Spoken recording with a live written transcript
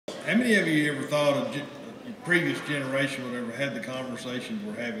How many of you ever thought of your previous generation would ever had the conversations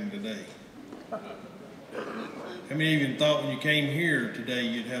we're having today? How many of you thought when you came here today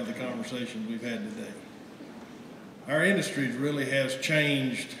you'd have the conversations we've had today? Our industry really has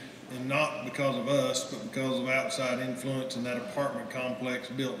changed, and not because of us, but because of outside influence in that apartment complex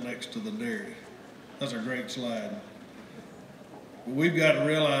built next to the dairy. That's a great slide. But we've got to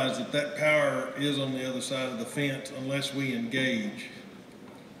realize that that power is on the other side of the fence unless we engage.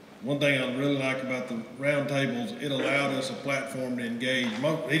 One thing I really like about the roundtables, it allowed us a platform to engage.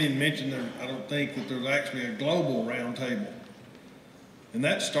 They didn't mention there, I don't think, that there's actually a global roundtable. And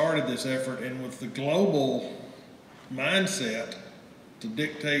that started this effort, and with the global mindset to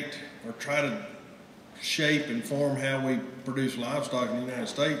dictate or try to shape and form how we produce livestock in the United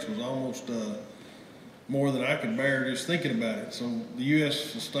States was almost more than I could bear just thinking about it. So the U.S.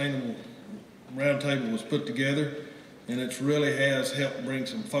 Sustainable Roundtable was put together, and it really has helped bring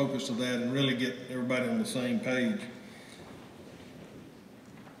some focus to that and really get everybody on the same page.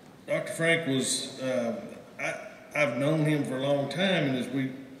 Dr. Frank was, I've known him for a long time, and as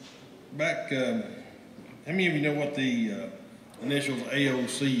we back, how many of you know what the initials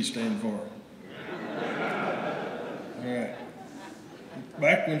AOC stand for? All right.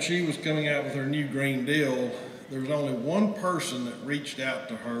 Back when she was coming out with her new Green Deal, there was only one person that reached out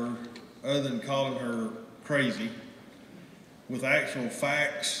to her, other than calling her crazy, with actual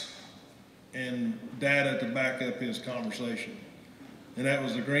facts and data to back up his conversation. And that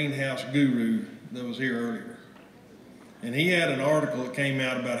was the greenhouse guru that was here earlier. And he had an article that came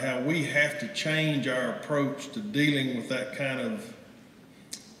out about how we have to change our approach to dealing with that kind of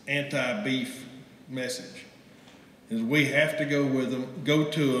anti-beef message. Is we have to go with them, go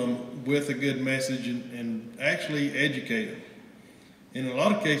to them with a good message and actually educate them. In a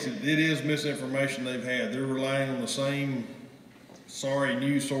lot of cases, it is misinformation they've had. They're relying on the same sorry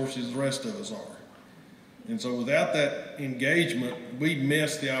news sources the rest of us are. And so without that engagement, we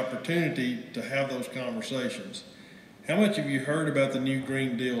miss the opportunity to have those conversations. How much have you heard about the new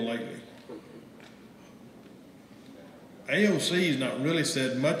Green Deal lately? AOC has not really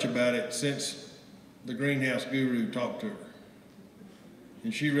said much about it since the greenhouse guru talked to her.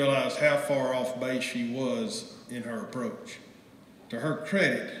 And she realized how far off base she was in her approach. To her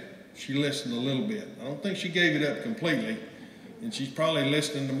credit, she listened a little bit. I don't think she gave it up completely, and she's probably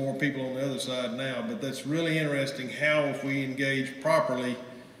listening to more people on the other side now, but that's really interesting how, if we engage properly,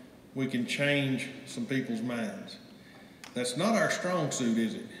 we can change some people's minds. That's not our strong suit,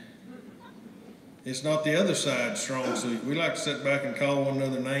 is it? It's not the other side's strong suit. We like to sit back and call one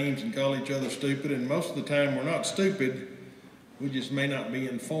another names and call each other stupid, and most of the time we're not stupid, we just may not be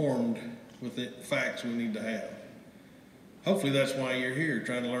informed with the facts we need to have. Hopefully that's why you're here,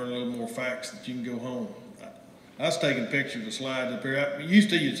 trying to learn a little more facts that you can go home. I was taking pictures of slides up here. Used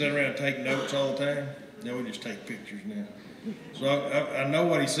to, you'd sit around and take notes all the time. Now we just take pictures now. So I know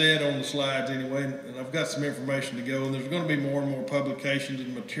what he said on the slides anyway, and I've got some information to go, and there's going to be more and more publications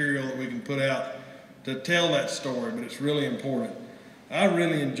and material that we can put out to tell that story, but it's really important. I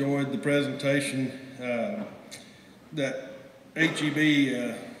really enjoyed the presentation that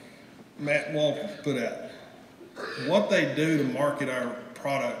HEB Matt Walton put out. What they do to market our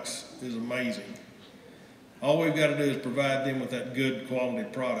products is amazing. All we've got to do is provide them with that good quality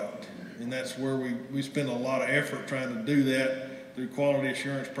product. And that's where we spend a lot of effort trying to do that through quality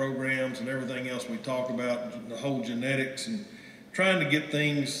assurance programs and everything else we talk about, the whole genetics, and trying to get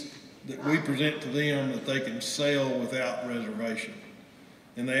things that we present to them that they can sell without reservation.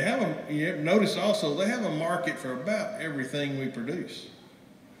 And they have you notice also, they have a market for about everything we produce.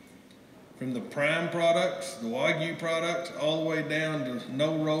 From the prime products, the Wagyu products, all the way down to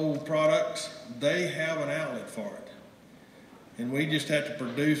no-roll products, they have an outlet for it. And we just have to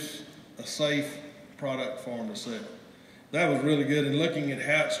produce a safe product for them to sell. That was really good, and looking at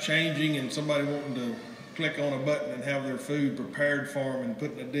how it's changing and somebody wanting to click on a button and have their food prepared for them and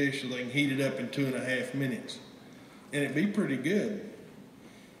put in a dish so they can heat it up in 2.5 minutes. And it'd be pretty good.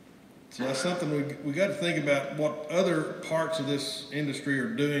 So that's something we got to think about, what other parts of this industry are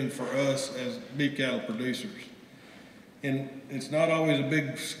doing for us as beef cattle producers. And it's not always a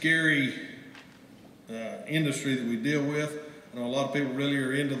big, scary industry that we deal with. I know a lot of people really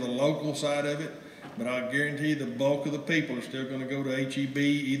are into the local side of it, but I guarantee the bulk of the people are still going to go to HEB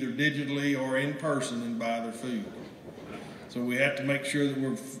either digitally or in person and buy their food. So we have to make sure that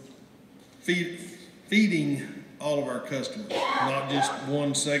we're feeding all of our customers, not just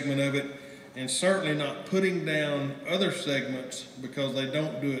one segment of it, and certainly not putting down other segments because they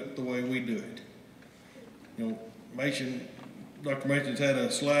don't do it the way we do it. You know, Dr. Mason's had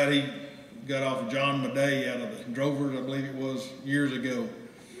a slide he got off of John Madej out of the Drovers, I believe it was, years ago.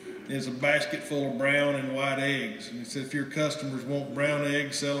 is a basket full of brown and white eggs. And it said, if your customers want brown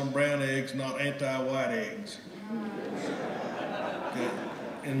eggs, sell them brown eggs, not anti-white eggs. Okay.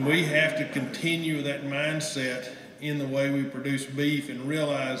 And we have to continue that mindset in the way we produce beef and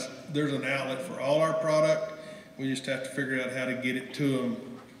realize there's an outlet for all our product. We just have to figure out how to get it to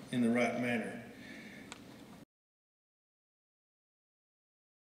them in the right manner.